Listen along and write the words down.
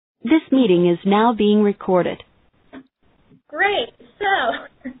This meeting is now being recorded. Great.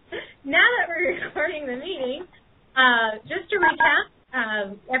 So now that we're recording the meeting, just to recap,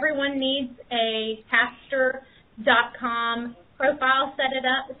 everyone needs a Tapster.com profile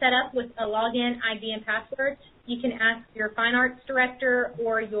set up with a login ID and password. You can ask your fine arts director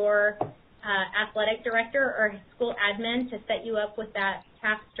or your athletic director or school admin to set you up with that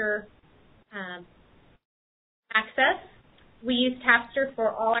Tapster access. We use Tapster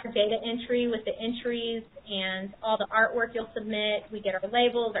for all our data entry with the entries and all the artwork you'll submit. We get our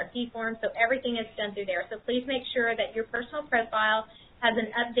labels, our key forms, so everything is done through there. So please make sure that your personal profile has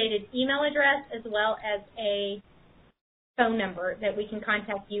an updated email address as well as a phone number that we can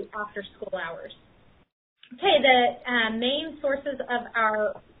contact you after school hours. Okay, the main sources of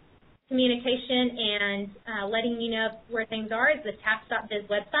our communication and letting you know where things are is the taps.biz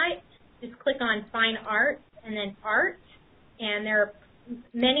website. Just click on Find Arts and then Art. And there are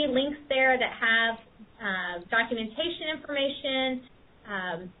many links there that have documentation information,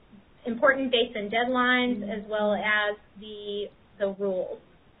 important dates and deadlines, as well as the rules.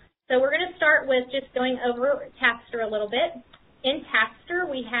 So we're going to start with just going over Tapster a little bit. In Tapster,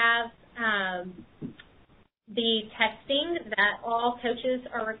 we have the testing that all coaches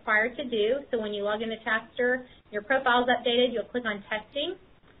are required to do. So when you log into Tapster, your profile is updated, you'll click on Testing.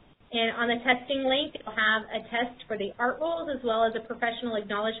 And on the testing link, you'll have a test for the art rules as well as a professional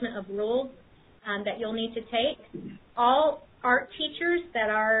acknowledgement of rules that you'll need to take. All art teachers that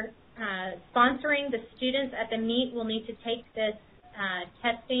are sponsoring the students at the meet will need to take this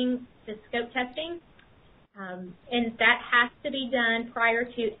testing, the scope testing, and that has to be done prior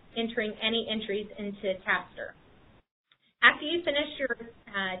to entering any entries into Tapster. After you finish your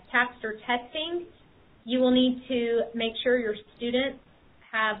Tapster testing, you will need to make sure your students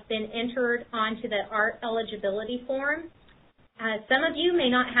have been entered onto the art eligibility form. Some of you may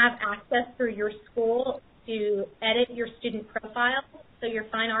not have access through your school to edit your student profile, so your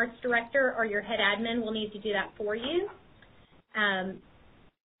fine arts director or your head admin will need to do that for you.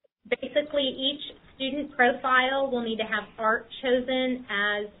 Basically, each student profile will need to have art chosen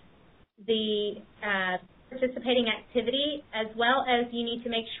as the participating activity, as well as you need to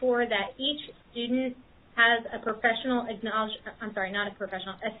make sure that each student has a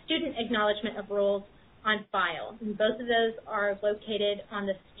a student acknowledgement of rules on file. And both of those are located on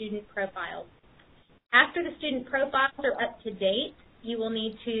the student profiles. After the student profiles are up to date, you will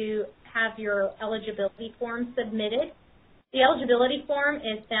need to have your eligibility form submitted. The eligibility form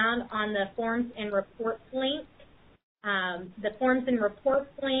is found on the Forms and Reports link. The Forms and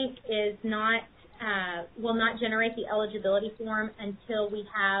Reports link is not will not generate the eligibility form until we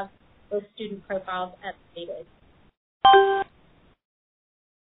have those student profiles updated.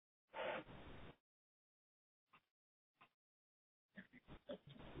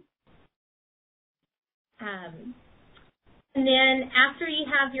 And then after you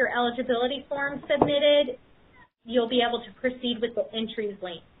have your eligibility form submitted, you'll be able to proceed with the entries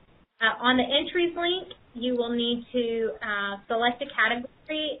link. On the entries link, you will need to select a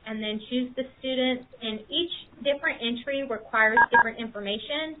category and then choose the students, and each different entry requires different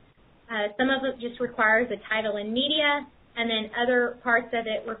information. Some of it just requires a title and media, and then other parts of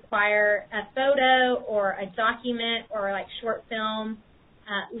it require a photo or a document or like short film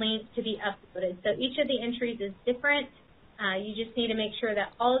link to be uploaded. So each of the entries is different. You just need to make sure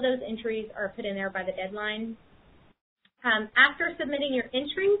that all of those entries are put in there by the deadline. After submitting your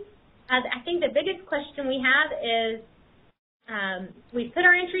entries, I think the biggest question we have is we put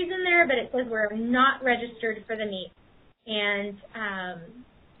our entries in there, but it says we're not registered for the meet. And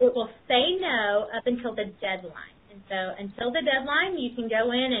it will say no up until the deadline. And so until the deadline, you can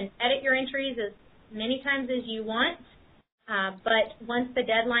go in and edit your entries as many times as you want. But once the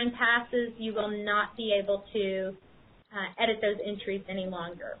deadline passes, you will not be able to edit those entries any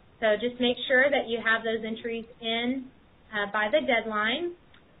longer. So just make sure that you have those entries in by the deadline.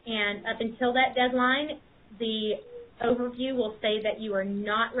 And up until that deadline, the overview will say that you are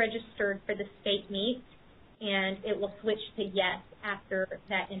not registered for the state meet, and it will switch to yes after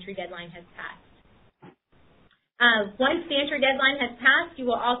that entry deadline has passed. Once the entry deadline has passed, you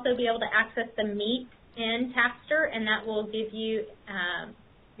will also be able to access the meet in Tapster, and that will give you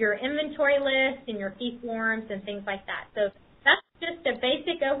your inventory list and your fee forms and things like that. So that's just a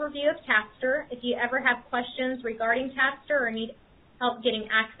basic overview of Tapster. If you ever have questions regarding Tapster or need help getting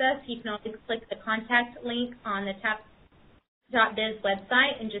access, you can always click the contact link on the Taps.biz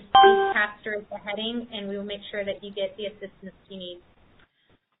website and just use Tapster as the heading, and we will make sure that you get the assistance you need.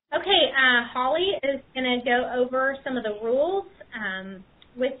 Okay, Holly is going to go over some of the rules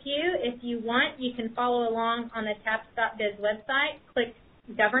with you. If you want, you can follow along on the Taps.biz website. Click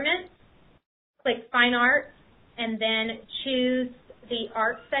governance, click Fine Arts, and then choose the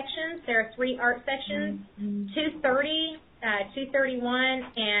art sections. There are 3 art sections, 230, 231,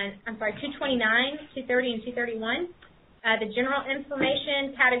 and 229, 230, and 231. The general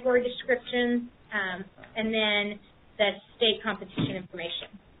information, category descriptions, and then the state competition information.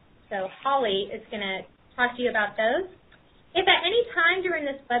 So Holly is going to talk to you about those. If at any time during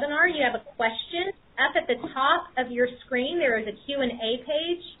this webinar you have a question, up at the top of your screen there is a Q&A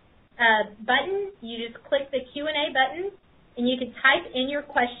page button. You just click the Q&A button and you can type in your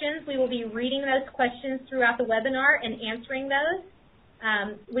questions. We will be reading those questions throughout the webinar and answering those.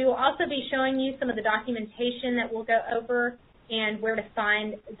 We will also be showing you some of the documentation that we'll go over and where to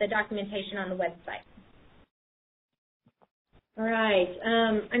find the documentation on the website. All right.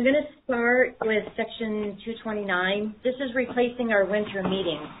 I'm going to start with Section 229. This is replacing our winter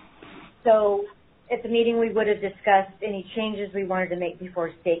meeting. So at the meeting we would have discussed any changes we wanted to make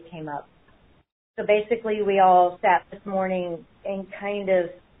before state came up. So basically we all sat this morning and kind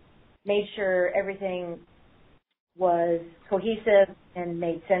of made sure everything was cohesive and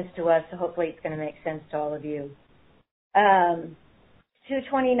made sense to us, so hopefully it's going to make sense to all of you.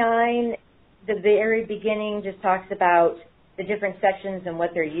 229, the very beginning, just talks about the different sections and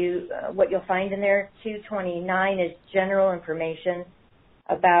what you'll find in there. 229 is general information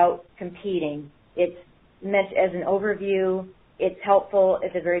about competing. It's meant as an overview. It's helpful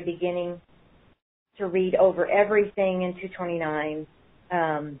at the very beginning to read over everything in 229.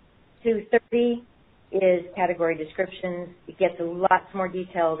 230 is category descriptions. It gets a lot more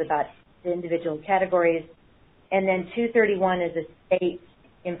detailed about the individual categories. And then 231 is a state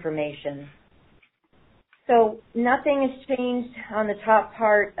information. So nothing has changed on the top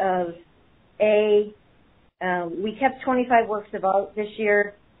part of A. We kept 25 works of art this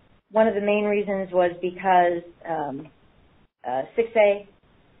year. One of the main reasons was because 6A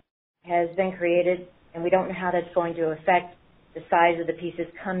has been created, and we don't know how that's going to affect the size of the pieces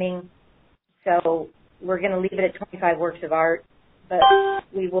coming. So we're going to leave it at 25 works of art, but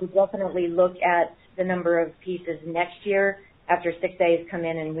we will definitely look at the number of pieces next year after 6A has come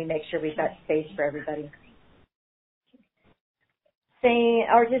in and we make sure we've got space for everybody.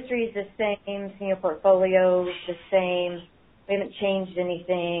 Art history is the same, senior portfolio is the same. We haven't changed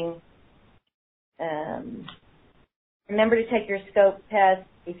anything. Remember to take your scope test.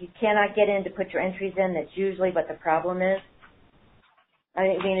 If you cannot get in to put your entries in, that's usually what the problem is. I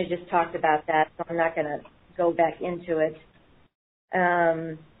think Lena just talked about that, so I'm not going to go back into it.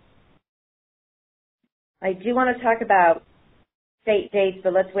 I do want to talk about state dates,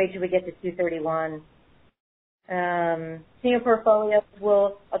 but let's wait till we get to 231. Senior portfolios,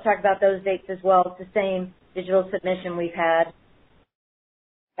 I'll talk about those dates as well. It's the same digital submission we've had.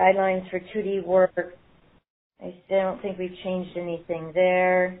 Guidelines for 2D work. I still don't think we've changed anything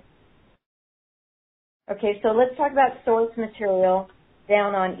there. Okay, so let's talk about source material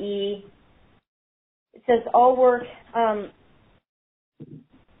down on E. It says all work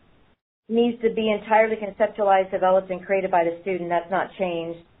needs to be entirely conceptualized, developed, and created by the student. That's not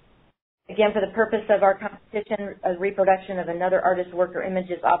changed. Again, for the purpose of our competition, a reproduction of another artist's work or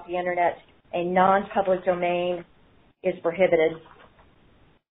images off the Internet, a non-public domain is prohibited.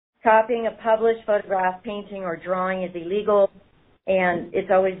 Copying a published photograph, painting, or drawing is illegal, and it's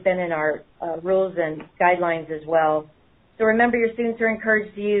always been in our rules and guidelines as well. So remember, your students are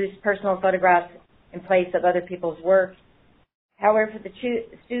encouraged to use personal photographs in place of other people's work. However, if the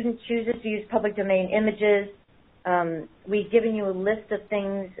student chooses to use public domain images, we've given you a list of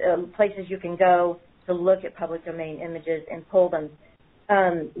things, places you can go to look at public domain images and pull them.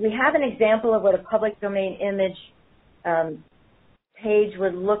 We have an example of what a public domain image page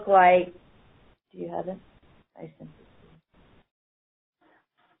would look like. Do you have it? I sent it.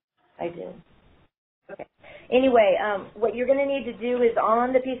 I did. Okay. Anyway, what you're going to need to do is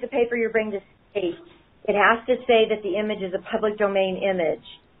on the piece of paper you're bringing to state, it has to say that the image is a public domain image.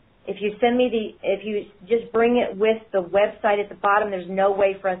 If you send me if you just bring it with the website at the bottom, there's no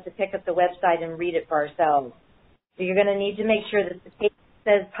way for us to pick up the website and read it for ourselves. So you're going to need to make sure that the page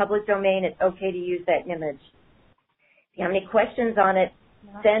says public domain, it's okay to use that image. If you have any questions on it,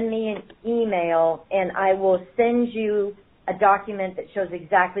 send me an email and I will send you a document that shows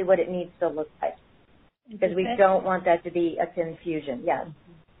exactly what it needs to look like. Because we don't want that to be a confusion. Yeah.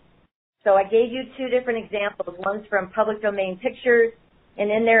 So I gave you two different examples. One's from public domain pictures, and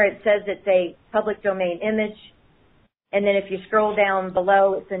in there it says it's a public domain image. And then if you scroll down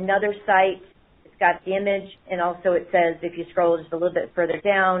below, it's another site. It's got the image, and also it says, if you scroll just a little bit further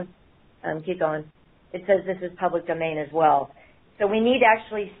down, keep going, it says this is public domain as well. So we need to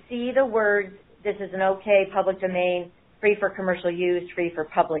actually see the words, this is an okay public domain, free for commercial use, free for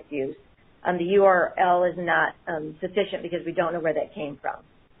public use. The URL is not sufficient because we don't know where that came from.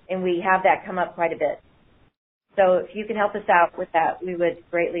 And we have that come up quite a bit. So if you can help us out with that, we would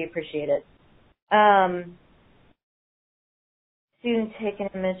greatly appreciate it. Student take an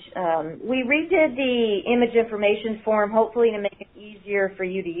image. We redid the image information form, hopefully to make it easier for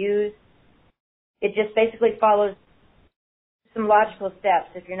you to use. It just basically follows some logical steps.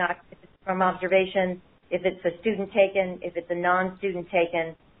 If it's from observation, if it's a student taken, if it's a non-student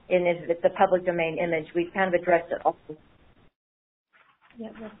taken, and if it's a public domain image, we've kind of addressed it all. Yeah,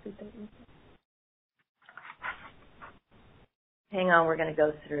 that's good. Hang on, we're going to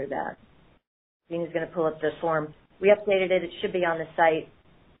go through that. Dean's going to pull up the form. We updated it. It should be on the site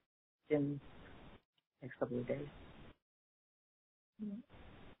in the next couple of days.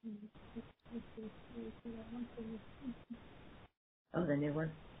 Oh, the new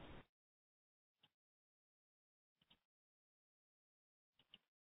one.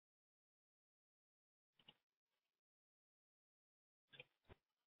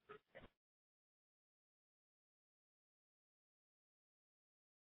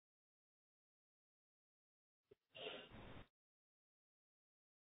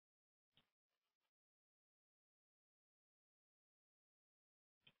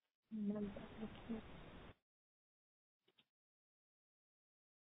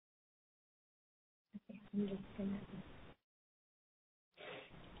 I'm just gonna.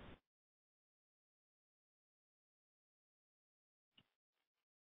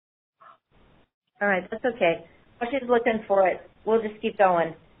 All right, that's okay. While she's looking for it, we'll just keep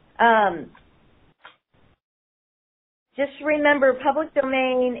going. Just remember, public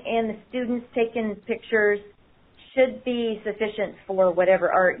domain and the students taking pictures should be sufficient for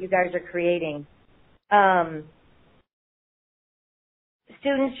whatever art you guys are creating.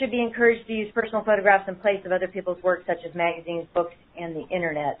 Students should be encouraged to use personal photographs in place of other people's work, such as magazines, books, and the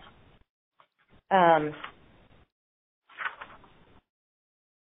internet.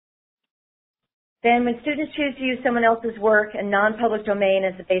 Then when students choose to use someone else's work and non-public domain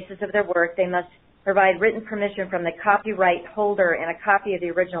as the basis of their work, they must provide written permission from the copyright holder and a copy of the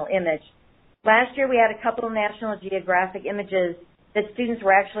original image. Last year we had a couple of National Geographic images that students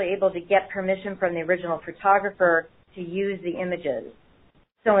were actually able to get permission from the original photographer to use the images.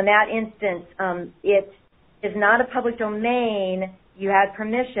 So in that instance, it is not a public domain. You had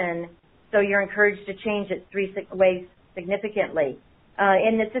permission, so you're encouraged to change it 3 ways significantly.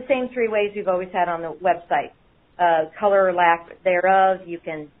 And it's the same 3 ways we've always had on the website. Color or lack thereof, you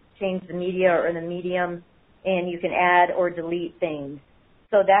can change the media or the medium, and you can add or delete things.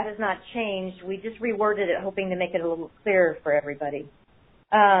 So that has not changed. We just reworded it, hoping to make it a little clearer for everybody.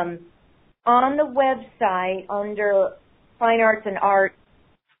 On the website, under Fine Arts and Art,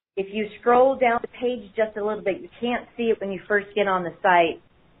 if you scroll down the page just a little bit, you can't see it when you first get on the site.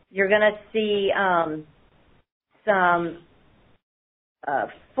 You're going to see some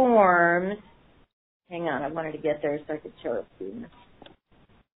forms. Hang on, I wanted to get there so I could show it to you.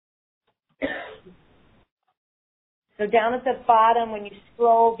 So down at the bottom, when you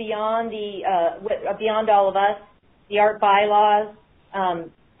scroll beyond beyond all of us, the art bylaws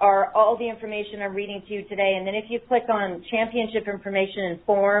are all the information I'm reading to you today. And then if you click on championship information and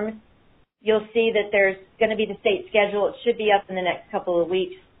forms, you'll see that there's going to be the state schedule. It should be up in the next couple of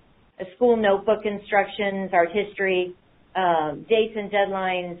weeks. A school notebook instructions, art history, dates and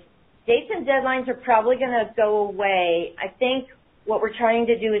deadlines. Dates and deadlines are probably going to go away. I think what we're trying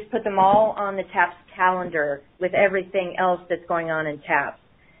to do is put them all on the TAPS calendar with everything else that's going on in TAPS.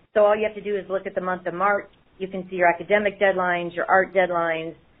 So all you have to do is look at the month of March. You can see your academic deadlines, your art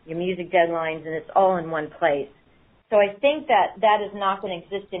deadlines, your music deadlines, and it's all in one place. So I think that that is not going to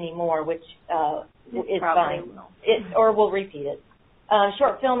exist anymore, which is fine. Or we'll repeat it.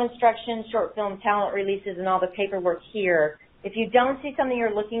 Short film instructions, short film talent releases, and all the paperwork here. If you don't see something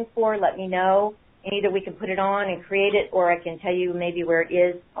you're looking for, let me know. And either we can put it on and create it, or I can tell you maybe where it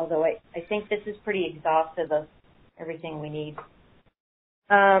is, although I think this is pretty exhaustive of everything we need.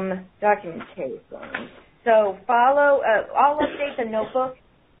 Documentation. So follow, I'll update the notebook.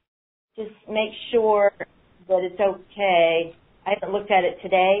 Just make sure that it's okay. I haven't looked at it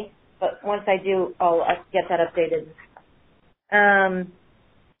today, but once I do, I'll get that updated.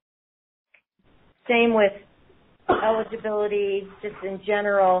 Same with eligibility, just in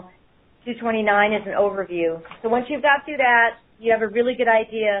general. 229 is an overview. So once you've got through that, you have a really good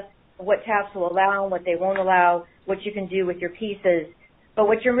idea of what TAPS will allow and what they won't allow, what you can do with your pieces. But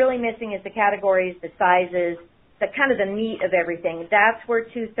what you're really missing is the categories, the sizes, the kind of the meat of everything. That's where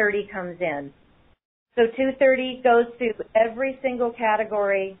 230 comes in. So 230 goes through every single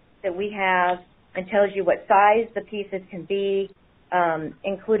category that we have and tells you what size the pieces can be,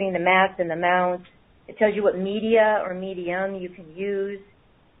 including the mats and the mounts. It tells you what media or medium you can use.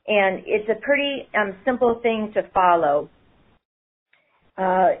 And it's a pretty simple thing to follow.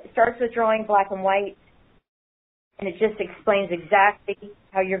 It starts with drawing black and white, and it just explains exactly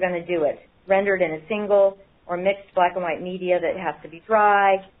how you're going to do it. Rendered in a single or mixed black and white media that has to be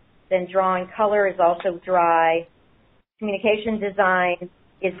dry. Then drawing color is also dry. Communication design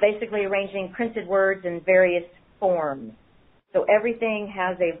is basically arranging printed words in various forms. So everything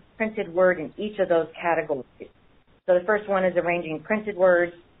has a printed word in each of those categories. So the first one is arranging printed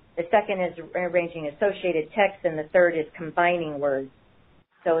words. The second is arranging associated text, and the third is combining words.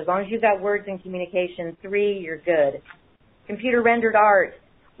 So as long as you've got words in communication 3, you're good. Computer rendered art.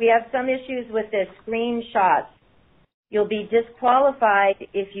 We have some issues with the screenshots. You'll be disqualified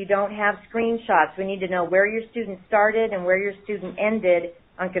if you don't have screenshots. We need to know where your student started and where your student ended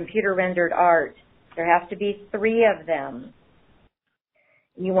on computer rendered art. There have to be 3 of them.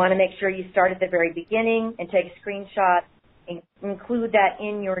 You want to make sure you start at the very beginning and take a screenshot and include that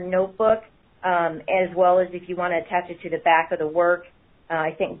in your notebook, as well as if you want to attach it to the back of the work.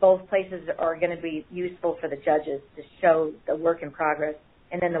 I think both places are going to be useful for the judges to show the work in progress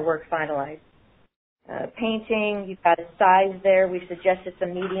and then the work finalized. Painting, you've got a size there. We've suggested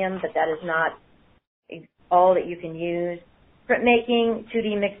some medium, but that is not all that you can use. Printmaking,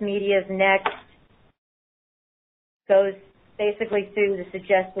 2D mixed media is next. Goes basically through the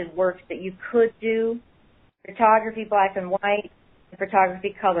suggested works that you could do. Photography, black and white, and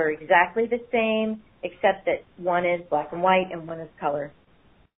photography, color, exactly the same, except that one is black and white and one is color.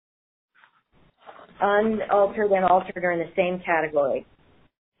 Unaltered and altered are in the same category.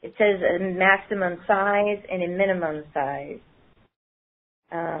 It says a maximum size and a minimum size.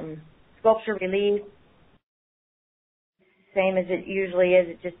 Sculpture relief, same as it usually is.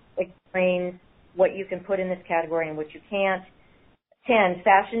 It just explains what you can put in this category and what you can't. 10,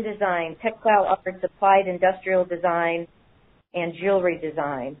 fashion design, textile arts, applied industrial design, and jewelry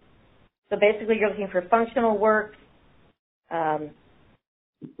design. So basically you're looking for functional work,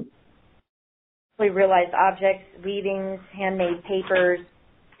 realized objects, weavings, handmade papers.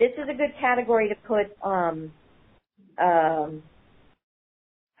 This is a good category to put,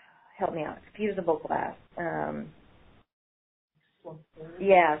 help me out, fusible glass.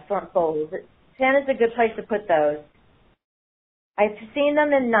 Yeah, slump folds. 10 is a good place to put those. I've seen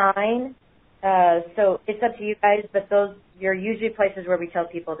them in 9, so it's up to you guys, but those are usually places where we tell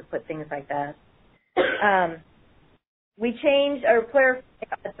people to put things like that. We changed or clarified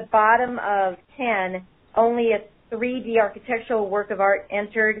at the bottom of 10, only a 3D architectural work of art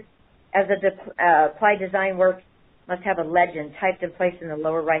entered as a applied design work must have a legend typed and placed in the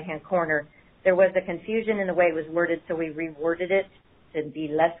lower right-hand corner. There was a confusion in the way it was worded, so we reworded it to be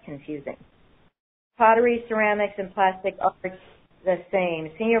less confusing. Pottery, ceramics, and plastic arts, the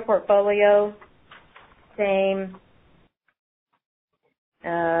same. Senior portfolio, same.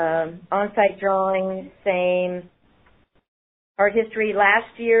 On-site drawing, same. Art history,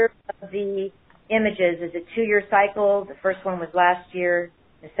 last year of the images is a 2-year cycle. The first one was last year,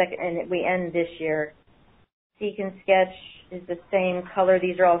 the second, and we end this year. Seek and sketch is the same color.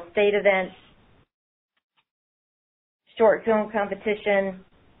 These are all state events. Short film competition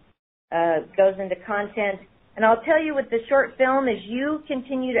goes into content. And I'll tell you with the short film, as you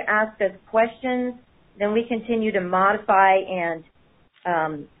continue to ask us questions, then we continue to modify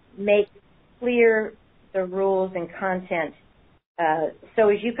and make clear the rules and content. So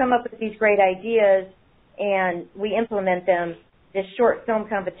as you come up with these great ideas and we implement them, this short film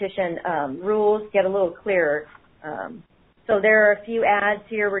competition rules get a little clearer. So there are a few ads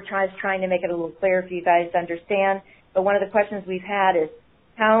here. We're trying to make it a little clearer for you guys to understand. But one of the questions we've had is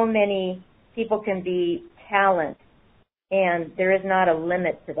how many people can be talent? And there is not a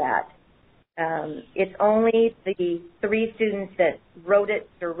limit to that. It's only the 3 students that wrote it,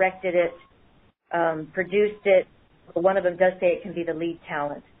 directed it, produced it. One of them does say it can be the lead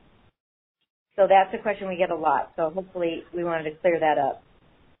talent. So that's a question we get a lot. So hopefully we wanted to clear that up.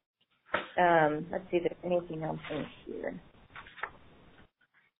 Let's see if there's anything else in here.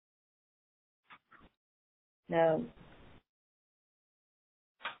 No.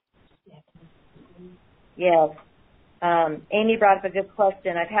 Yes. Amy brought up a good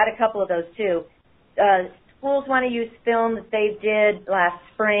question. I've had a couple of those too. Schools want to use film that they did last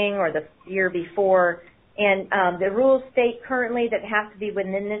spring or the year before, and the rules state currently that it has to be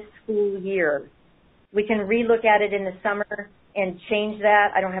within this school year. We can relook at it in the summer and change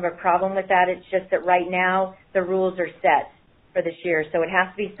that. I don't have a problem with that. It's just that right now the rules are set for this year. So it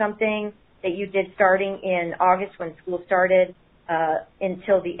has to be something that you did starting in August when school started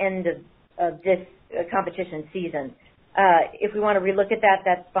until the end of this competition season. If we want to relook at that,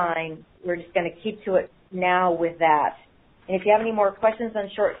 that's fine. We're just going to keep to it now with that. And if you have any more questions on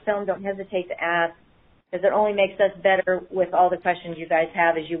short film, don't hesitate to ask, because it only makes us better with all the questions you guys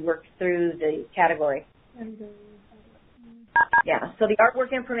have as you work through the category. Yeah, so the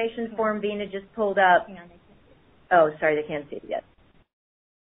artwork information form Vina just pulled up. Oh, sorry, they can't see it yet.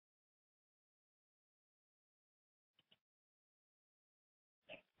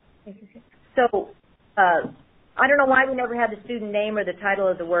 So, I don't know why we never had the student name or the title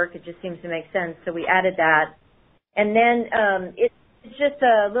of the work. It just seems to make sense, so we added that. And then it's just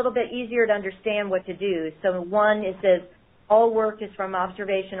a little bit easier to understand what to do. So one, it says, all work is from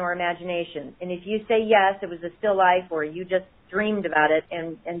observation or imagination. And if you say yes, it was a still life, or you just dreamed about it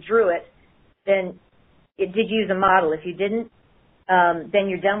and drew it, then it did use a model. If you didn't, then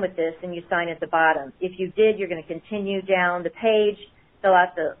you're done with this and you sign at the bottom. If you did, you're going to continue down the page, fill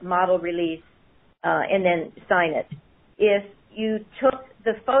out the model release, and then sign it. If you took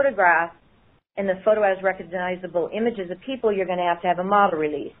the photograph and the photo has recognizable images of people, you're going to have a model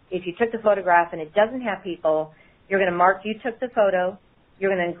release. If you took the photograph and it doesn't have people, you're going to mark you took the photo,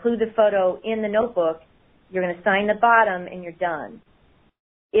 you're going to include the photo in the notebook, you're going to sign the bottom, and you're done.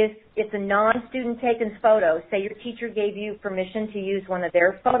 If it's a non-student taken photo, say your teacher gave you permission to use one of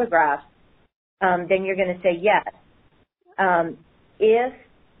their photographs, then you're going to say yes. If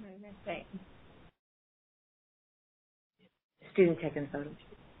student taken photo.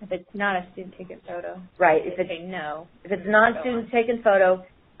 If it's not a student taken photo. Right. If it's no. If it's a non-student taken photo,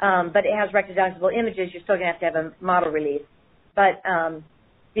 but it has recognizable images, you're still going to have a model release. But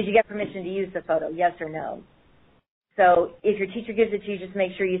did you get permission to use the photo? Yes or no? So if your teacher gives it to you, just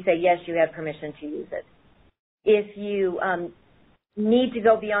make sure you say yes, you have permission to use it. If you need to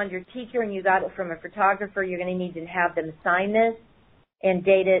go beyond your teacher and you got it from a photographer, you're going to need to have them sign this and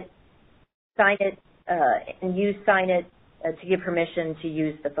date it, sign it, and you sign it to give permission to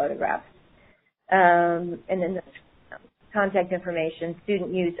use the photograph. And then the contact information,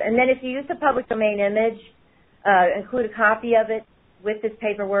 student use. And then if you use a public domain image, include a copy of it with this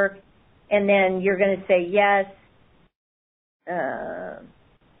paperwork, and then you're going to say yes.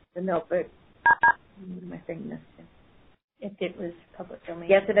 The notebook. What am I saying this to? If it was public domain.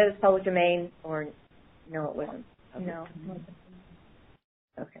 Yes, it is public domain, or no, it wasn't. No.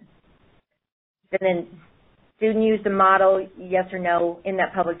 Okay. And then student use the model, yes or no, in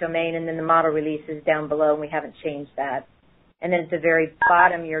that public domain, and then the model release is down below, and we haven't changed that. And then at the very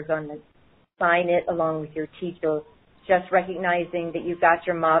bottom, you're going to sign it along with your teacher, just recognizing that you've got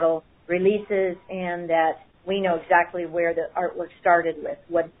your model releases and that we know exactly where the artwork started with.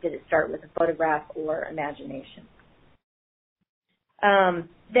 What did it start with, a photograph or imagination?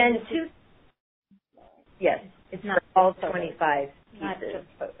 Then yes, it's not all 25 pieces.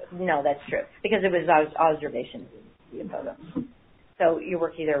 No, that's true, because it was observation, the photo. So your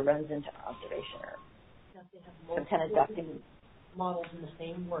work either runs into observation or some kind of document. Models in the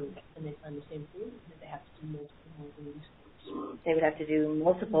same work, and they find the same thing, or they have to do multiple models? They would have to do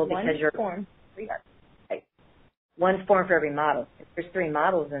multiple because One form. Right. One form for every model. If there's 3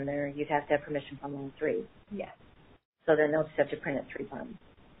 models in there, you'd have to have permission from all 3. Yes. So then they'll just have to print it 3 times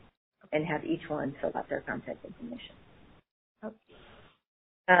and have each one fill out their contact information. Okay.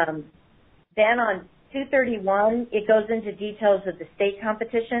 Then on 231, it goes into details of the state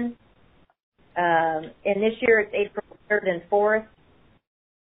competition. And this year it's April 3rd and 4th.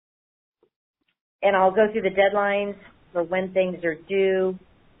 And I'll go through the deadlines for when things are due.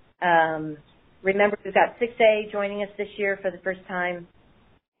 Remember, we've got 6A joining us this year for the first time.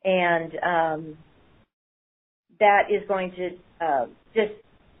 And that is going to just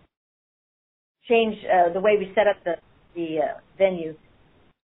change the way we set up the venue.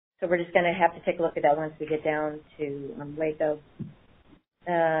 So we're just going to have to take a look at that once we get down to Waco.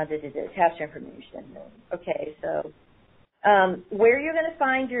 Attach information. Okay, so where you're going to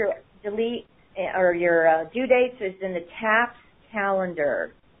find your delete or your due dates is in the TAPS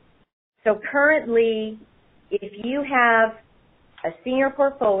calendar. So currently, if you have a senior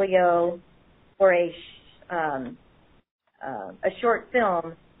portfolio or a short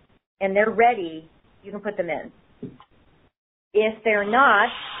film and they're ready, you can put them in. If they're not,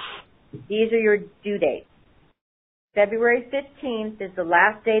 these are your due dates. February 15th is the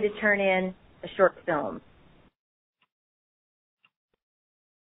last day to turn in a short film.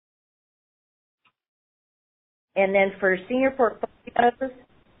 And then for senior portfolios,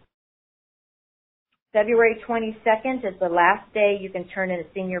 February 22nd is the last day you can turn in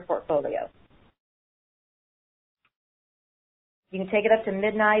a senior portfolio. You can take it up to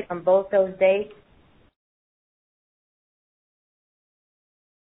midnight on both those dates.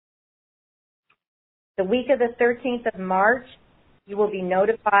 The week of the 13th of March, you will be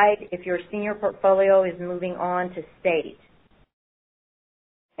notified if your senior portfolio is moving on to state.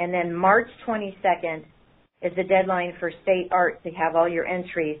 And then March 22nd is the deadline for state art to have all your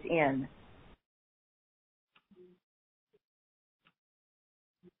entries in.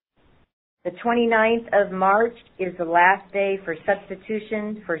 The 29th of March is the last day for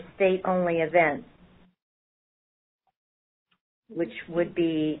substitution for state-only events, which would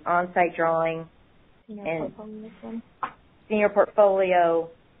be on-site drawing and senior portfolio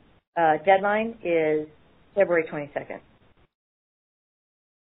deadline is February 22nd.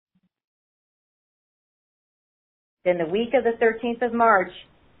 Then the week of the 13th of March,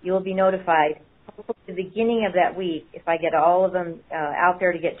 you will be notified, at the beginning of that week, if I get all of them out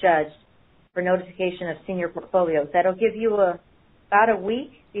there to get judged, for notification of senior portfolios. That'll give you about a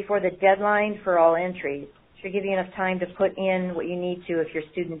week before the deadline for all entries. Should give you enough time to put in what you need to if your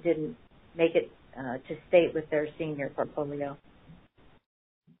student didn't make it to state with their senior portfolio.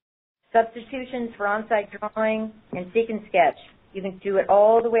 Substitutions for on-site drawing and seek and sketch. You can do it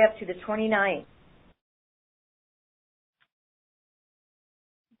all the way up to the 29th.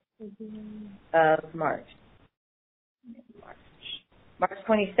 Of March. March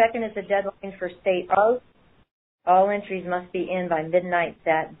 22nd is the deadline for state art. All entries must be in by midnight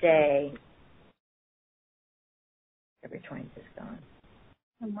that day. February 20th is gone.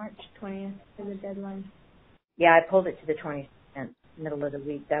 On March 20th is the deadline. Yeah, I pulled it to the 22nd, middle of the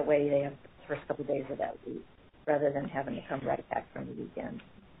week. That way they have the first couple of days of that week, rather than having to come right back from the weekend.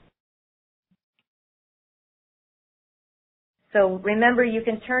 So remember, you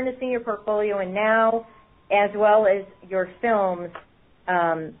can turn the senior portfolio in now, as well as your films.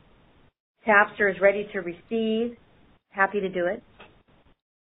 Tapster is ready to receive. Happy to do it.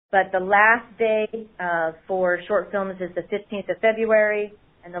 But the last day for short films is the 15th of February,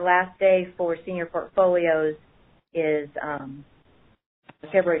 and the last day for senior portfolios is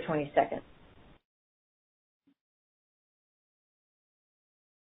February 22nd.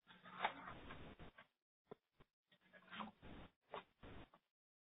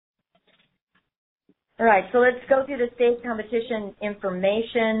 All right, so let's go through the state competition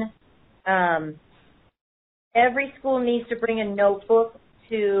information. Every school needs to bring a notebook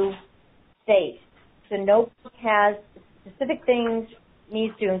to state. The notebook has specific things it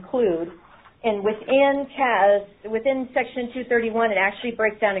needs to include, and within Section 231, it actually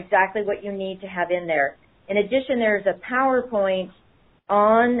breaks down exactly what you need to have in there. In addition, there's a PowerPoint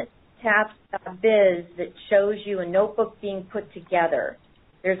on TAPS.biz that shows you a notebook being put together.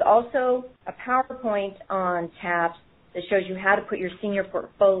 There's also a PowerPoint on TAPS that shows you how to put your senior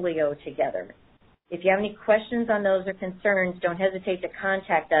portfolio together. If you have any questions on those or concerns, don't hesitate to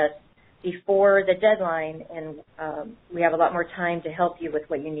contact us before the deadline, and we have a lot more time to help you with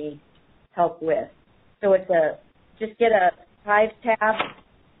what you need help with. So it's just get a 5-tab,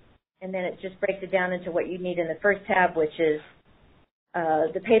 and then it just breaks it down into what you need in the first tab, which is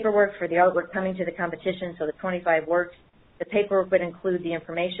the paperwork for the artwork coming to the competition, so the 25 works. The paperwork would include the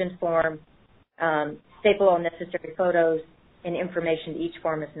information form, staple all necessary photos, and information to each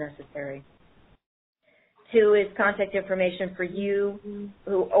form as necessary. 2 is contact information for you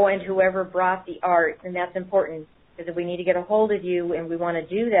and whoever brought the art, and that's important because if we need to get a hold of you and we want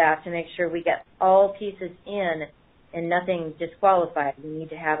to do that to make sure we get all pieces in and nothing disqualified, we need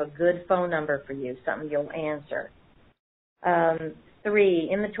to have a good phone number for you, something you'll answer. 3,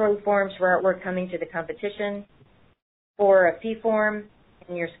 inventory forms for artwork coming to the competition. 4, a fee form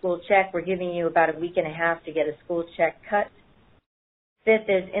and your school check. We're giving you about a week and a half to get a school check cut. 5th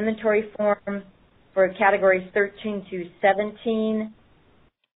is inventory form for categories 13 to 17.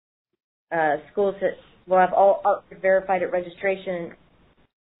 Schools that will have all art verified at registration,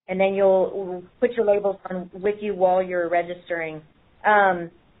 and then you'll put your labels on with you while you're registering. The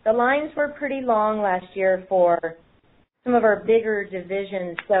lines were pretty long last year for some of our bigger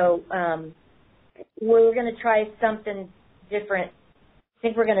divisions, so we're going to try something different. I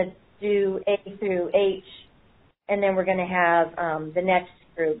think we're going to do A through H, and then we're going to have the next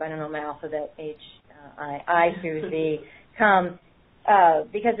group, I don't know my alphabet, H, I through Z, come,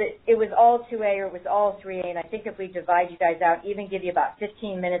 because it was all 2A or it was all 3A, and I think if we divide you guys out, even give you about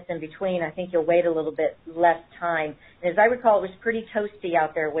 15 minutes in between, I think you'll wait a little bit less time. And as I recall, it was pretty toasty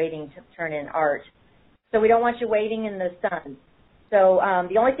out there waiting to turn in art. So we don't want you waiting in the sun. So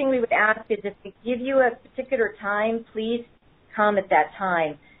the only thing we would ask is if we give you a particular time, please come at that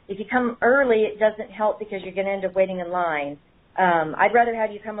time. If you come early, it doesn't help because you're going to end up waiting in line. I'd rather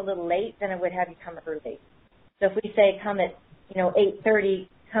have you come a little late than I would have you come early. So if we say come at 8:30,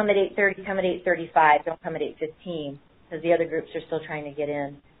 come at 8:30, come at 8:35, don't come at 8:15 because the other groups are still trying to get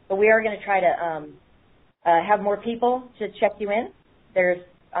in. But we are going to try to have more people to check you in.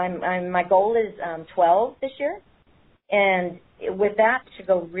 My goal is 12 this year, and with that, it should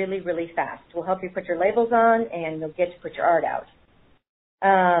go really, really fast. We'll help you put your labels on, and you'll get to put your art out.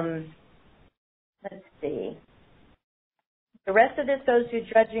 Let's see. The rest of this goes through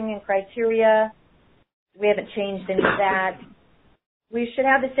judging and criteria. We haven't changed any of that. We should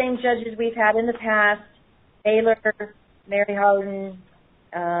have the same judges we've had in the past: Baylor, Mary Hardin,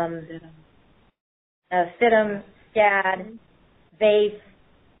 FITM, SCAD, VAIF.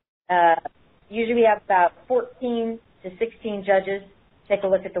 Usually we have about 14 to 16 judges take a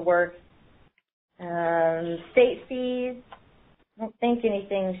look at the work. State fees, I don't think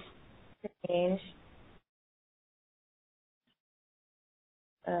anything's changed.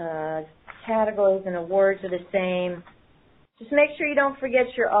 Categories and awards are the same. Just make sure you don't forget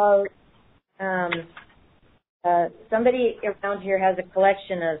your art. Somebody around here has a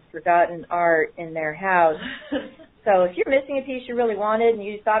collection of forgotten art in their house. So if you're missing a piece you really wanted and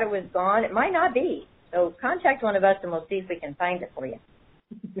you thought it was gone, it might not be. So contact one of us and we'll see if we can find it for you.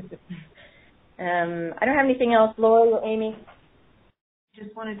 I don't have anything else. Lori or Amy?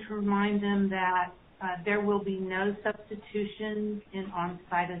 Just wanted to remind them that there will be no substitution in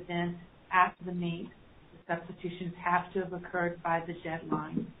on-site events after the meet. The substitutions have to have occurred by the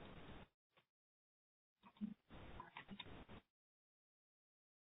deadline.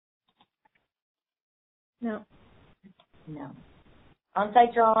 No. No.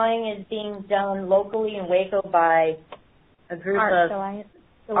 On-site drawing is being done locally in Waco by a group of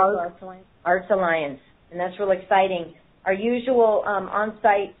Arts Alliance, and that's real exciting. Our usual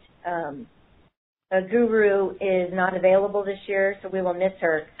on-site guru is not available this year, so we will miss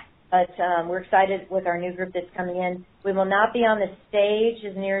her. But we're excited with our new group that's coming in. We will not be on the stage,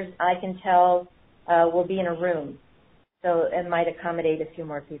 as near as I can tell. We'll be in a room, so it might accommodate a few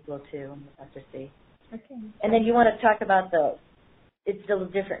more people too. We'll have to see. Okay. And then you want to talk about it's still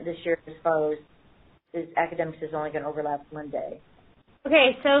different this year as far as academics is only going to overlap one day.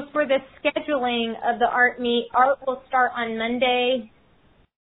 Okay, so for the scheduling of the art meet, art will start on Monday.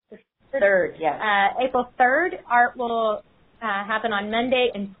 The 3rd, yes. April 3rd. Art will happen on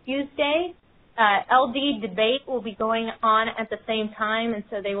Monday and Tuesday. LD debate will be going on at the same time, and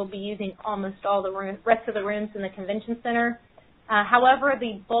so they will be using almost all the rest of the rooms in the convention center. However,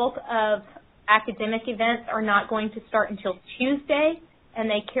 the bulk of academic events are not going to start until Tuesday, and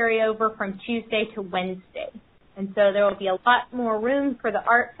they carry over from Tuesday to Wednesday. And so there will be a lot more room for the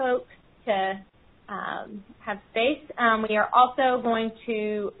art folks to have space. We are also going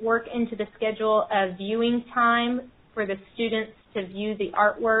to work into the schedule of viewing time for the students to view the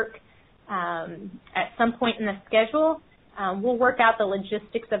artwork at some point in the schedule. We'll work out the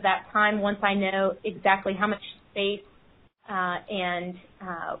logistics of that time once I know exactly how much space and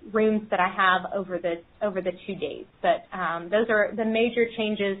rooms that I have over the 2 days. But those are the major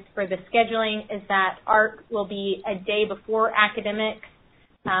changes for the scheduling, is that art will be a day before academics,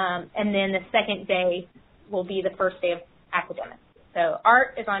 and then the second day will be the first day of academics. So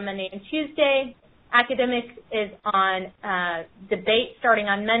art is on Monday and Tuesday. Academics is on debate starting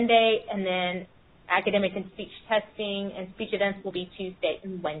on Monday, and then academic and speech testing and speech events will be Tuesday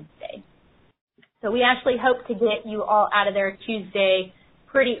and Wednesday. So we actually hope to get you all out of there Tuesday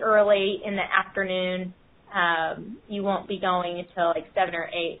pretty early in the afternoon. You won't be going until like 7 or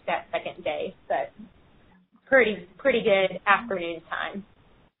 8 that second day, but pretty good afternoon time.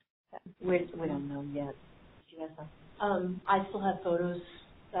 We don't know yet. I still have photos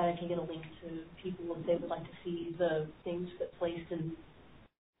that I can get a link to people if they would like to see the things that placed in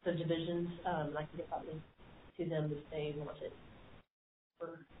the divisions. I can get that link to them if they want it.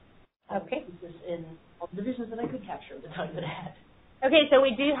 Okay. In all the divisions that I could capture at the time that I had. Okay, so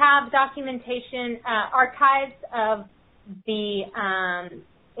we do have documentation, archives of the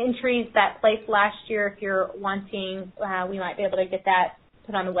entries that placed last year. If you're wanting, we might be able to get that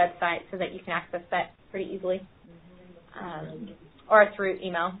put on the website so that you can access that pretty easily, or through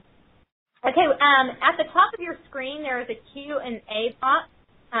email. Okay, at the top of your screen there is a Q&A box.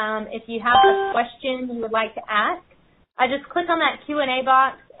 If you have a question you would like to ask, just click on that Q&A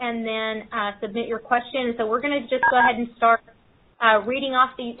box and then submit your question. So we're going to just go ahead and start reading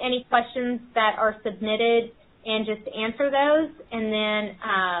off any questions that are submitted and just answer those. And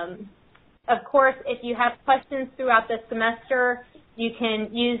then, of course, if you have questions throughout the semester, you can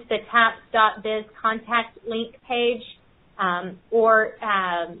use the TAPS.biz contact link page, or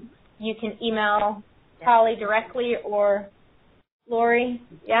you can email Holly directly, or Lori,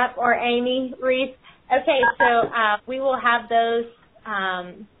 or Amy Reese. Okay, so we will have those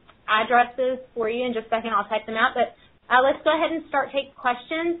addresses for you in just a second. I'll type them out. But let's go ahead and start taking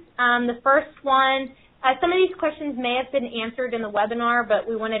questions. The first one Some of these questions may have been answered in the webinar, but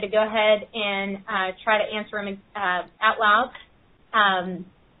we wanted to go ahead and try to answer them out loud.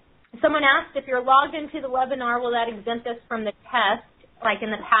 Someone asked, if you're logged into the webinar, will that exempt us from the test, like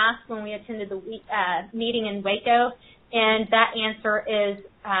in the past when we attended the meeting in Waco? And that answer is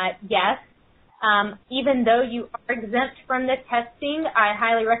yes. Even though you are exempt from the testing, I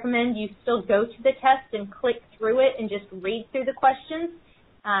highly recommend you still go to the test and click through it and just read through the questions,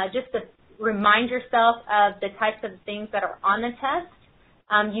 just to remind yourself of the types of things that are on the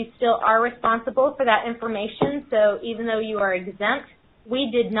test. You still are responsible for that information, so even though you are exempt,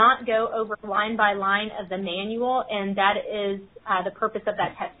 we did not go over line by line of the manual, and that is the purpose of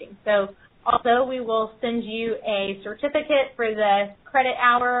that testing. So although we will send you a certificate for the credit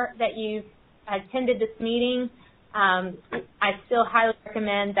hour that you've attended this meeting, I still highly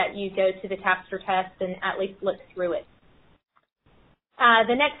recommend that you go to the TAPSTR test and at least look through it.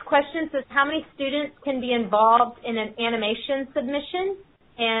 The next question says, how many students can be involved in an animation submission?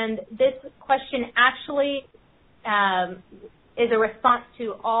 And this question actually is a response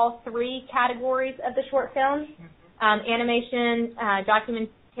to all three categories of the short film, animation,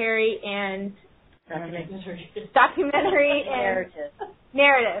 documentary, and documentary and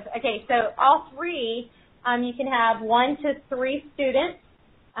narrative. Okay, so all three, you can have 1 to 3 students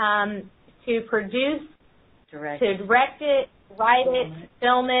to produce, to direct it, write it,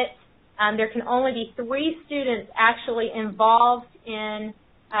 film it. There can only be 3 students actually involved in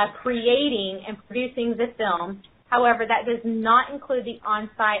creating and producing the film. However, that does not include the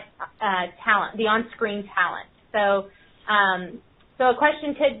on-site talent, the on-screen talent. So, so a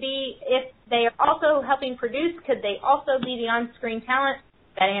question could be, if they are also helping produce, could they also be the on-screen talent?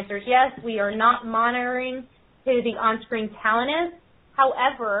 That answer is yes. We are not monitoring who the on-screen talent is.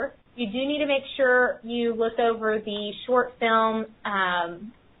 However, you do need to make sure you look over the short film,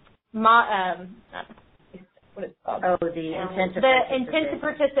 what is it called? Oh, the intent to participate. The intent to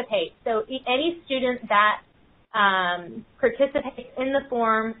participate. So any student that participates in the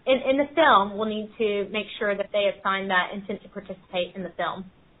form, in the film, will need to make sure that they assign that intent to participate in the film.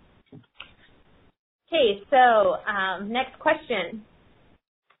 Okay, so next question.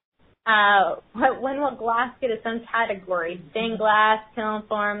 When will glass get its own category? Stained glass, film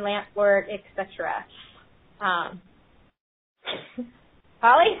form, lamp work, etc.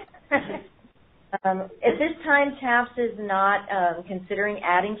 Holly? At this time, TAPS is not considering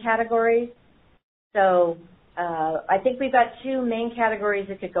adding categories. So I think we've got 2 main categories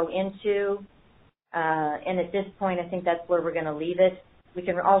it could go into. And at this point, I think that's where we're going to leave it. We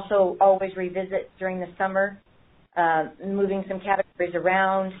can also always revisit during the summer, moving some categories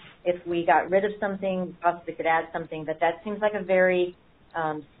around. If we got rid of something, possibly could add something, but that seems like a very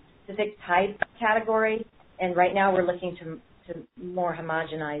specific type of category. And right now we're looking to more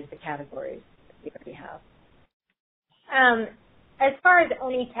homogenize the categories that we already have. As far as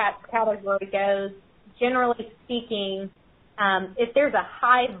any TAPS category goes, generally speaking, if there's a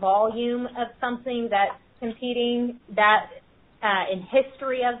high volume of something that's competing, that in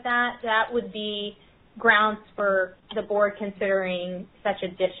history of that, that would be grounds for the board considering such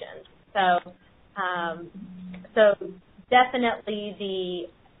additions. So, so definitely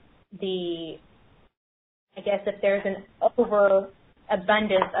I guess if there's an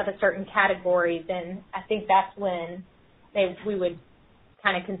overabundance of a certain category, then I think that's when we would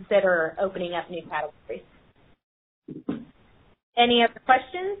kind of consider opening up new categories. Any other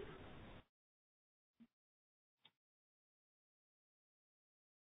questions?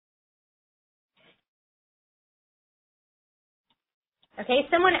 Okay,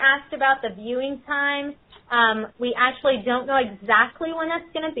 someone asked about the viewing time. We actually don't know exactly when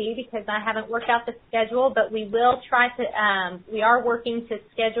that's going to be because I haven't worked out the schedule, but we will try to, we are working to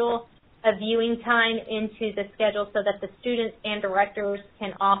schedule a viewing time into the schedule so that the students and directors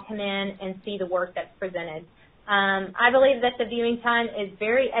can all come in and see the work that's presented. I believe that the viewing time is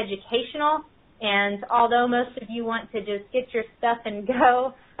very educational, and although most of you want to just get your stuff and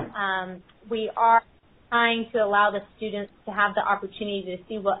go, we are trying to allow the students to have the opportunity to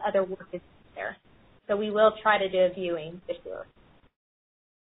see what other work is there. So we will try to do a viewing this year.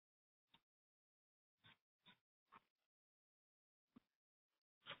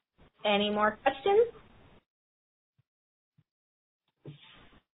 Any more questions?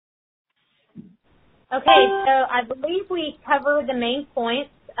 Okay, so I believe we covered the main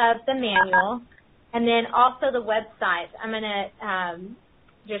points of the manual and then also the website. I'm going to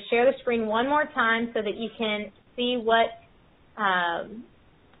just share the screen one more time so that you can see what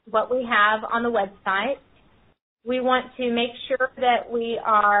we have on the website. We want to make sure that we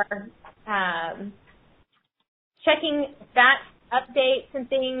are checking that updates and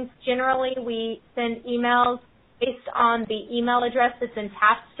things, generally we send emails based on the email address that's in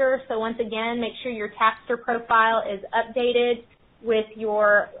Tapster. So once again, make sure your Tapster profile is updated with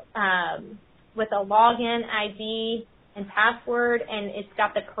your with a login ID and password, and it's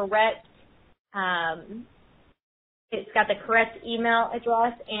got the correct email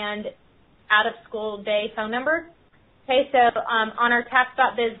address and out of school day phone number. Okay, so on our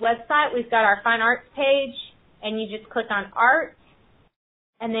taps.biz website, we've got our Fine Arts page, and you just click on Art,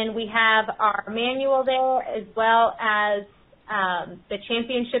 and then we have our manual there as well as the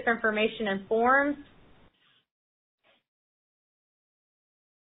championship information and forms.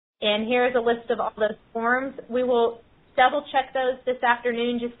 And here's a list of all those forms. We will double check those this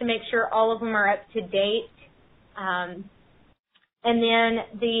afternoon just to make sure all of them are up to date. And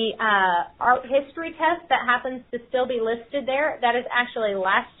then the art history test that happens to still be listed there, that is actually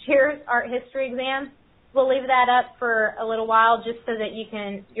last year's art history exam. We'll leave that up for a little while just so that you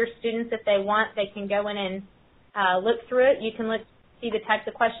can, your students, if they want, they can go in and look through it. You can see the types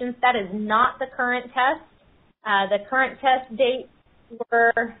of questions. That is not the current test. The current test dates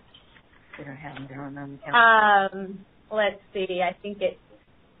were, they don't have them there on the calendar. Let's see, I think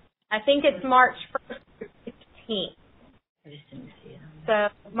it's March 1st through 15th. I just didn't see it. So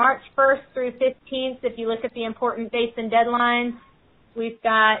March 1st through 15th, if you look at the important dates and deadlines, we've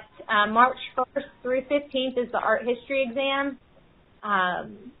got March 1st through 15th is the art history exam.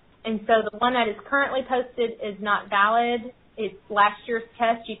 And so the one that is currently posted is not valid. It's last year's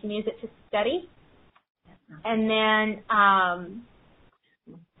test. You can use it to study. And then,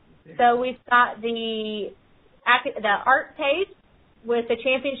 so we've got the art page with the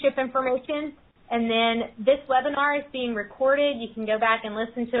championship information. And then this webinar is being recorded. You can go back and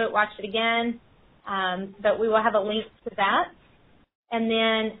listen to it, watch it again, but we will have a link to that. And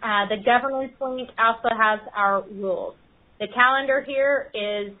then the governance link also has our rules. The calendar here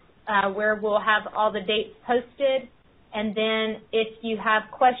is where we'll have all the dates posted. And then if you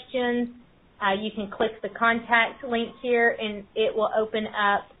have questions, you can click the contact link here, and it will open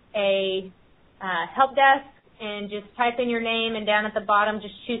up a help desk, and just type in your name, and down at the bottom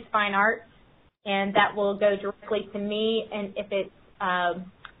just choose Fine Arts. And that will go directly to me. And if it's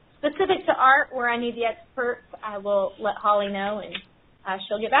specific to art where I need the experts, I will let Holly know, and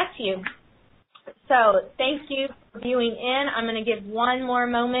she'll get back to you. So thank you for viewing in. I'm going to give one more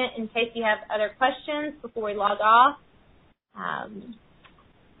moment in case you have other questions before we log off.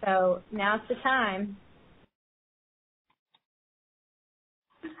 So now's the time.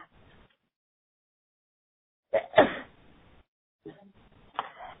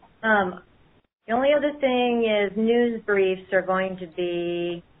 The only other thing is news briefs are going to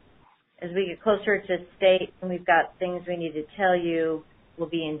be, as we get closer to state and we've got things we need to tell you, will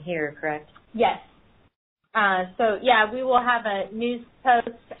be in here, correct? Yes. So, yeah, we will have a news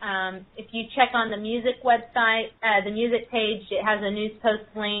post. If you check on the music website, the music page, it has a news post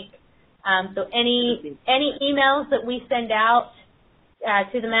link. So any emails that we send out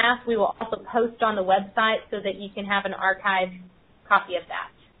to the mass, we will also post on the website so that you can have an archived copy of that.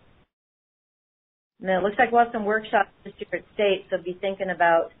 And it looks like we'll have some workshops this year at state, so be thinking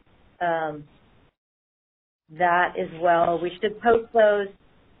about that as well. We should post those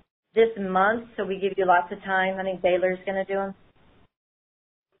this month, so we give you lots of time. I think Baylor's going to do them.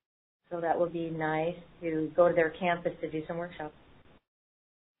 So that will be nice to go to their campus to do some workshops.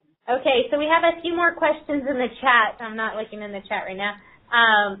 Okay, so we have a few more questions in the chat. I'm not looking in the chat right now.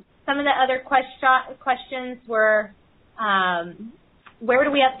 Some of the other questions were, where do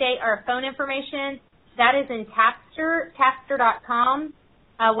we update our phone information? That is in Tapster, tapster.com.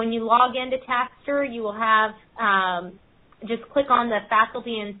 When you log into Tapster, you will have, just click on the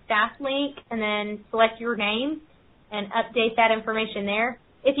faculty and staff link and then select your name and update that information there.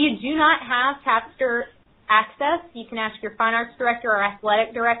 If you do not have Tapster access, you can ask your fine arts director or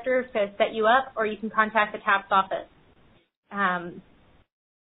athletic director to set you up, or you can contact the TAPS office.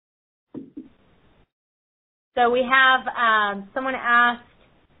 So we have someone asked,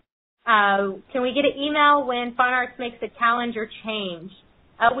 can we get an email when Fine Arts makes a calendar change?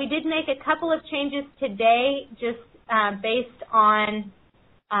 We did make a couple of changes today just based on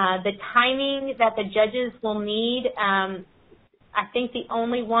the timing that the judges will need. I think the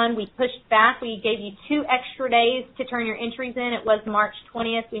only one we pushed back, we gave you 2 extra days to turn your entries in. It was March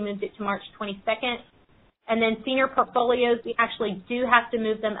 20th. We moved it to March 22nd. And then senior portfolios, we actually do have to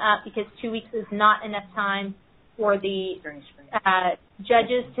move them up because 2 weeks is not enough time for the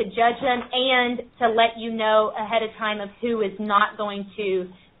judges to judge them and to let you know ahead of time of who is not going to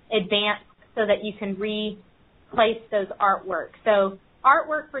advance so that you can replace those artwork. So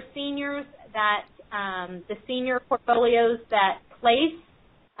artwork for seniors that the senior portfolios that place,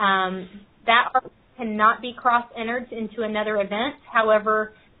 that cannot be cross-entered into another event.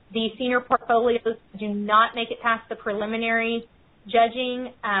 However, the senior portfolios do not make it past the preliminary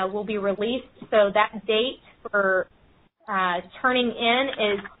judging will be released. So that date for turning in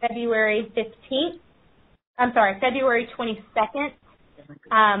is February 15th. I'm sorry, February 22nd.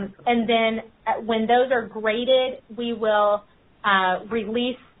 And then when those are graded, we will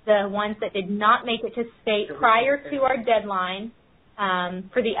release the ones that did not make it to state prior to our deadline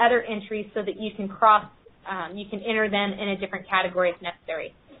for the other entries, so that you can you can enter them in a different category if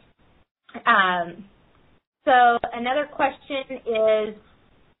necessary. So another question is,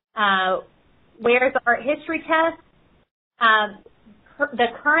 where's the art history test? The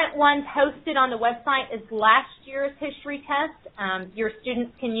current one posted on the website is last year's history test. Your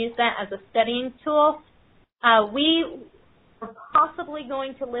students can use that as a studying tool. We are possibly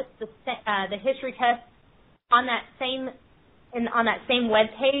going to list the history test on that same web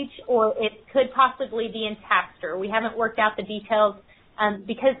page, or it could possibly be in Tapster. We haven't worked out the details.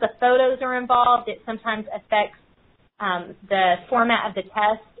 Because the photos are involved, it sometimes affects the format of the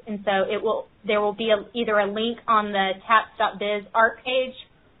test, and so there will be either a link on the taps.biz art page,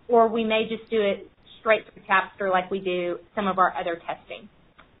 or we may just do it straight through Tapster like we do some of our other testing.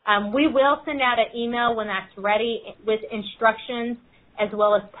 We will send out an email when that's ready with instructions, as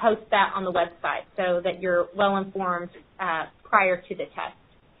well as post that on the website so that you're well informed prior to the test.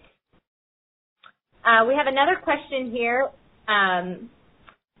 We have another question here.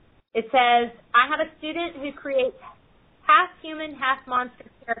 It says, I have a student who creates half human, half monster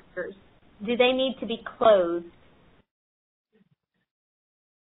characters. Do they need to be closed?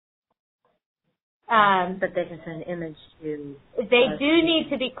 But they can send an image to... They do need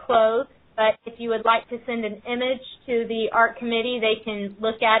to be closed, but if you would like to send an image to the art committee, they can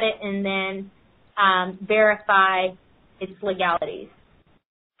look at it and then verify its legalities.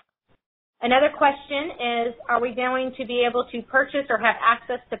 Another question is, are we going to be able to purchase or have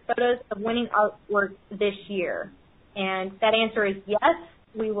access to photos of winning artwork this year? And that answer is yes.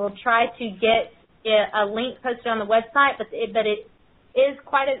 We will try to get a link posted on the website, but it is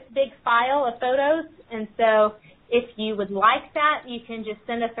quite a big file of photos, and so if you would like that, you can just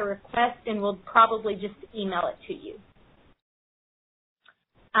send us a request and we'll probably just email it to you.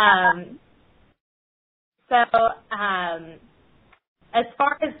 As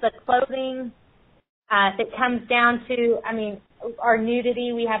far as the clothing, if it comes down to, our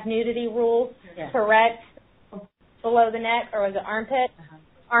nudity, we have nudity rules, yes. Correct? Below the neck, or was it armpit?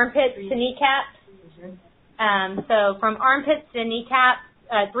 Armpits to kneecaps. So from armpits to kneecaps,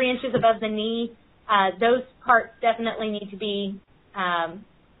 3 inches above the knee, those parts definitely need to be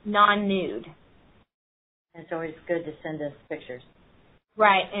non-nude. It's always good to send us pictures.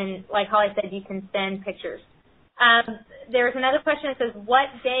 Right, and like Holly said, you can send pictures. There's another question that says, what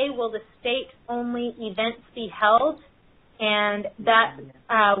day will the state-only events be held? And that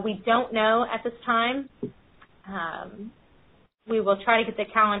we don't know at this time. We will try to get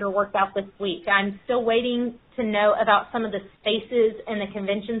the calendar worked out this week. I'm still waiting to know about some of the spaces in the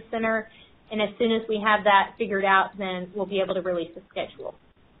convention center, and as soon as we have that figured out, then we'll be able to release the schedule.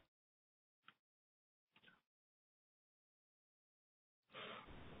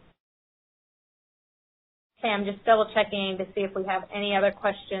 Okay, I'm just double checking to see if we have any other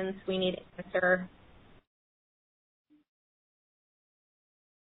questions we need to answer.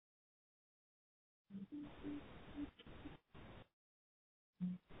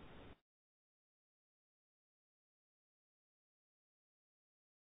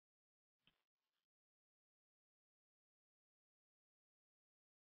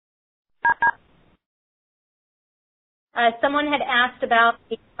 Someone had asked about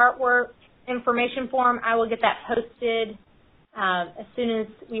the artwork information form. I will get that posted as soon as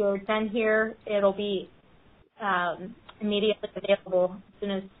we are done here. It'll be immediately available as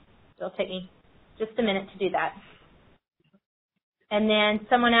soon as it'll take me just a minute to do that. And then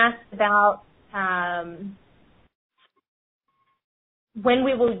someone asked about when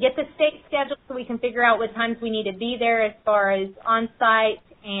we will get the state schedule so we can figure out what times we need to be there as far as on-site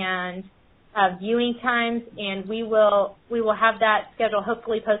and viewing times, and we will have that schedule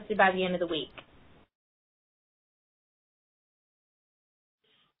hopefully posted by the end of the week.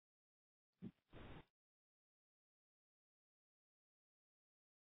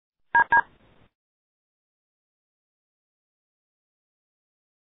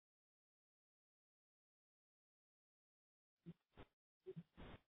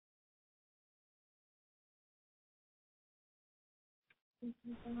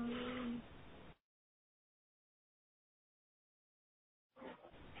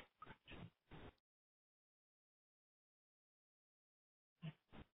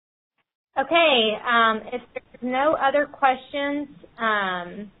 Okay, if there's no other questions,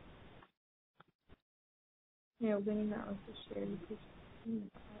 Yeah, winning that was the share.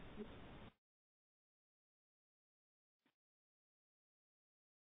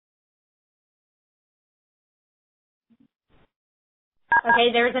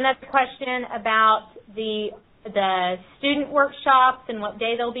 okay, there's another question about the student workshops and what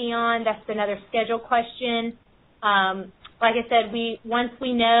day they'll be on. That's another schedule question. Like I said, once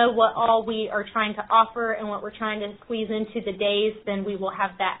we know what all we are trying to offer and what we're trying to squeeze into the days, then we will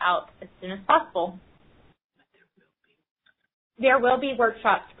have that out as soon as possible. There will be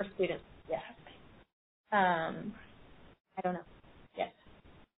workshops for students, yes. I don't know. Yes.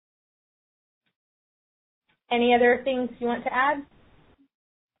 Any other things you want to add?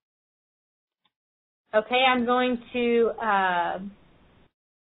 Okay, I'm going to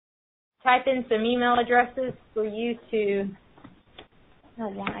type in some email addresses for you to. Oh,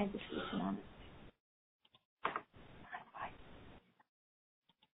 why this is not.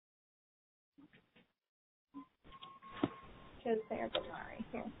 Shows there, but not right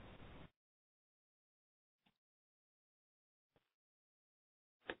here.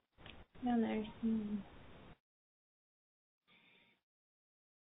 Down there.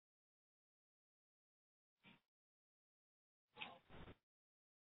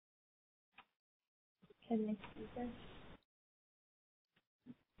 Can they see this?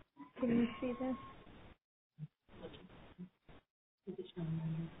 Can you see this?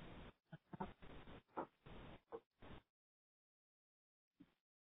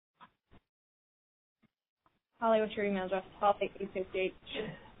 Holly, what's your email address? Holly858.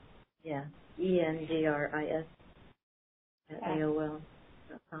 Yeah, ENDRIS at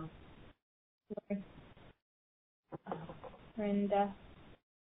AOL.com. Brenda.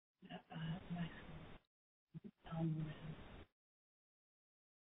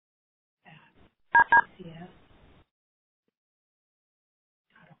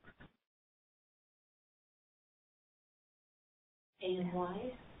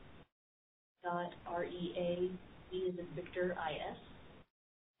 ANY dot REAV as in Victor IS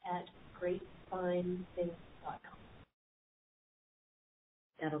at grapevine.com.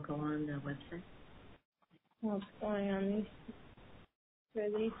 That'll go on the website. What's going on these?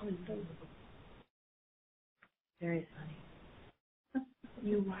 Really? Very funny.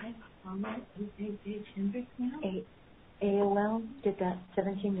 You write on that H. Hendricks now? AOL did that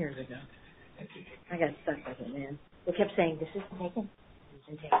 17 years ago. I got stuck with it, man. They kept saying, this isn't taken.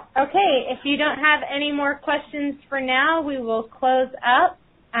 Okay, if you don't have any more questions for now, we will close up.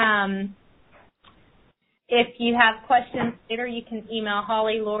 If you have questions later, you can email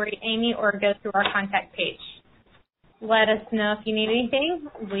Holly, Lori, Amy, or go through our contact page. Let us know if you need anything.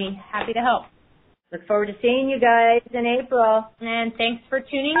 We're happy to help. Look forward to seeing you guys in April. And thanks for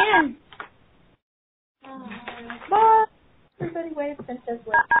tuning in. Bye. Everybody wave Princess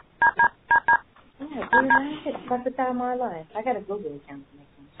wave. Yeah, do that. That's the time of my life. I got a Google account to make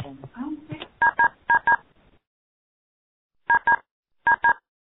things fun.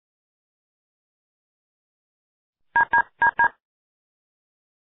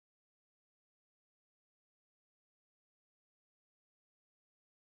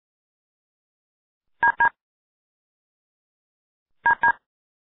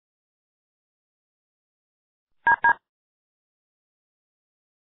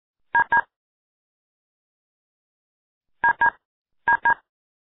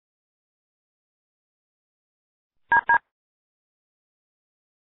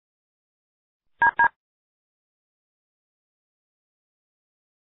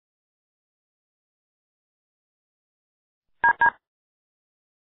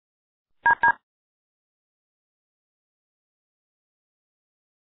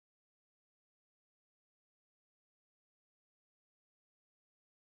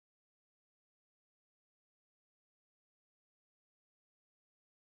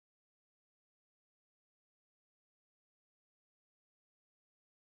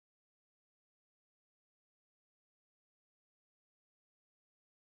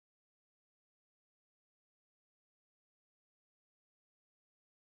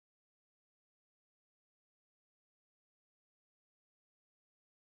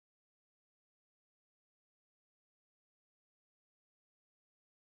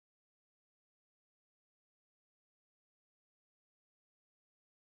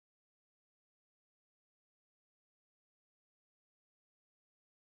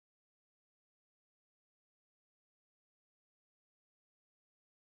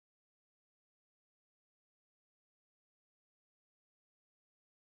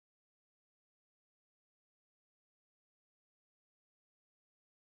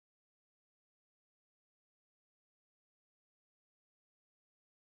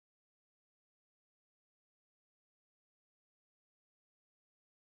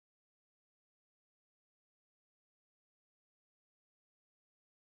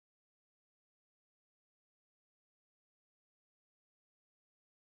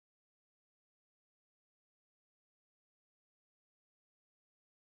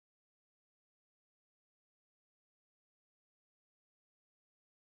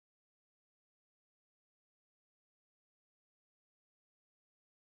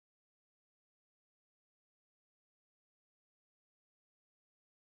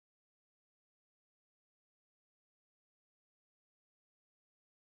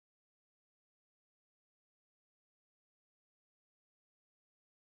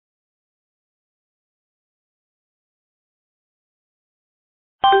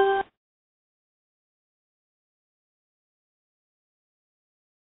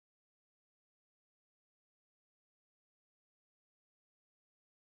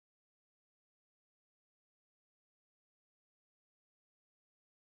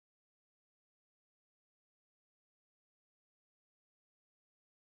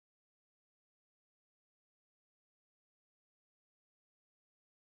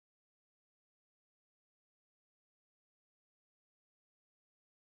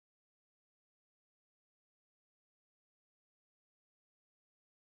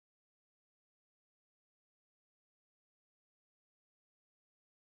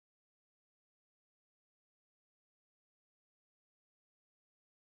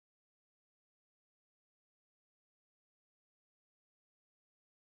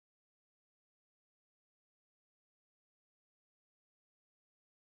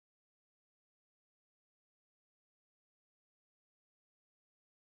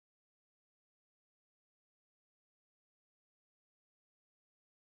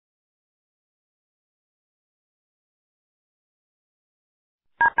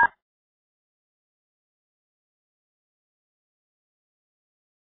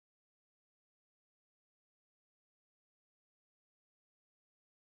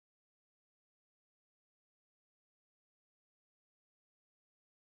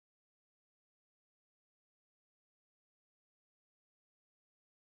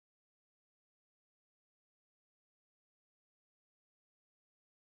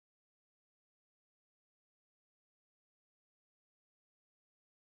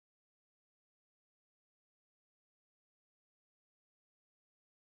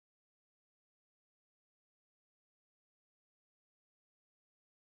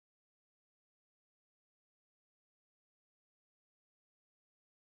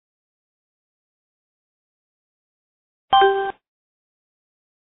 Bye.